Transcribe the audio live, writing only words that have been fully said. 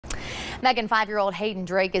Megan, 5-year-old Hayden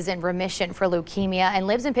Drake is in remission for leukemia and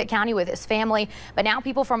lives in Pitt County with his family. But now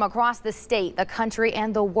people from across the state, the country,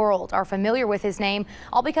 and the world are familiar with his name,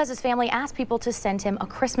 all because his family asked people to send him a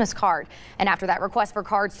Christmas card. And after that request for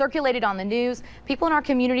cards circulated on the news, people in our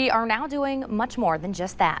community are now doing much more than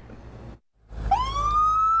just that.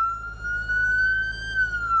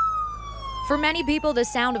 For many people, the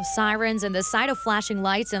sound of sirens and the sight of flashing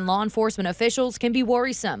lights and law enforcement officials can be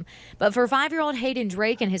worrisome. But for 5-year-old Hayden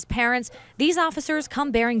Drake and his parents, these officers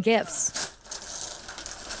come bearing gifts.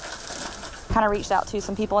 Kind of reached out to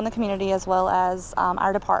some people in the community as well as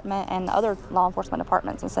our department and other law enforcement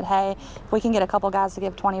departments and said, hey, if we can get a couple guys to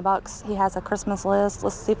give $20, he has a Christmas list.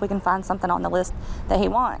 Let's see if we can find something on the list that he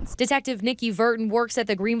wants. Detective Nikki Verton works at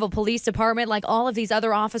the Greenville Police Department like all of these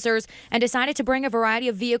other officers and decided to bring a variety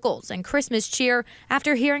of vehicles and Christmas cheer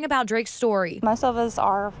after hearing about Drake's story. Most of us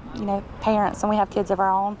are, parents, and we have kids of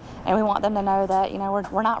our own, and we want them to know that,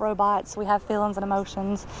 we're not robots. We have feelings and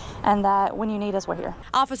emotions, and that when you need us, we're here.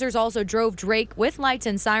 Officers also drove Drake with lights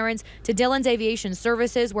and sirens to Dillon's Aviation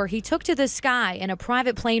Services, where he took to the sky in a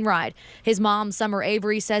private plane ride. His mom, Summer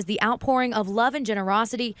Avery, says the outpouring of love and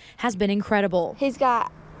generosity has been incredible. He's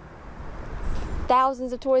got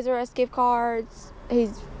thousands of Toys R Us gift cards.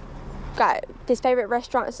 He's got his favorite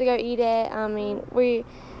restaurants to go eat at.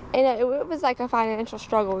 It was like a financial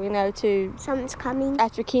struggle, to... Something's coming.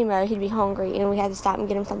 After chemo, he'd be hungry, and we had to stop and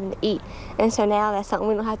get him something to eat. And so now that's something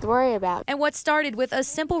we don't have to worry about. And what started with a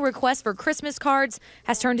simple request for Christmas cards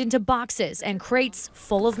has turned into boxes and crates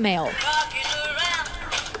full of mail.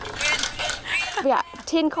 We got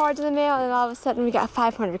 10 cards in the mail, and all of a sudden we got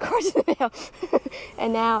 500 cards in the mail.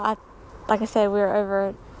 And now, like I said, we're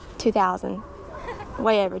over 2,000.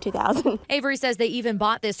 Way over 2,000. Avery says they even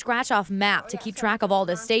bought this scratch-off map to keep track of all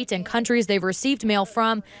the states and countries they've received mail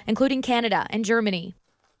from, including Canada and Germany.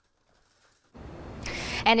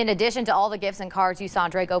 And in addition to all the gifts and cards you saw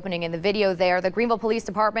Drake opening in the video there, the Greenville Police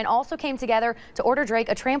Department also came together to order Drake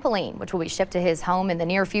a trampoline, which will be shipped to his home in the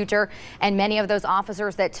near future. And many of those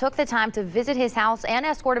officers that took the time to visit his house and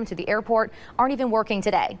escort him to the airport aren't even working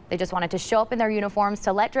today. They just wanted to show up in their uniforms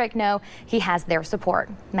to let Drake know he has their support.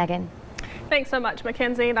 Megan. Thanks so much,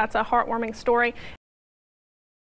 Mackenzie. That's a heartwarming story.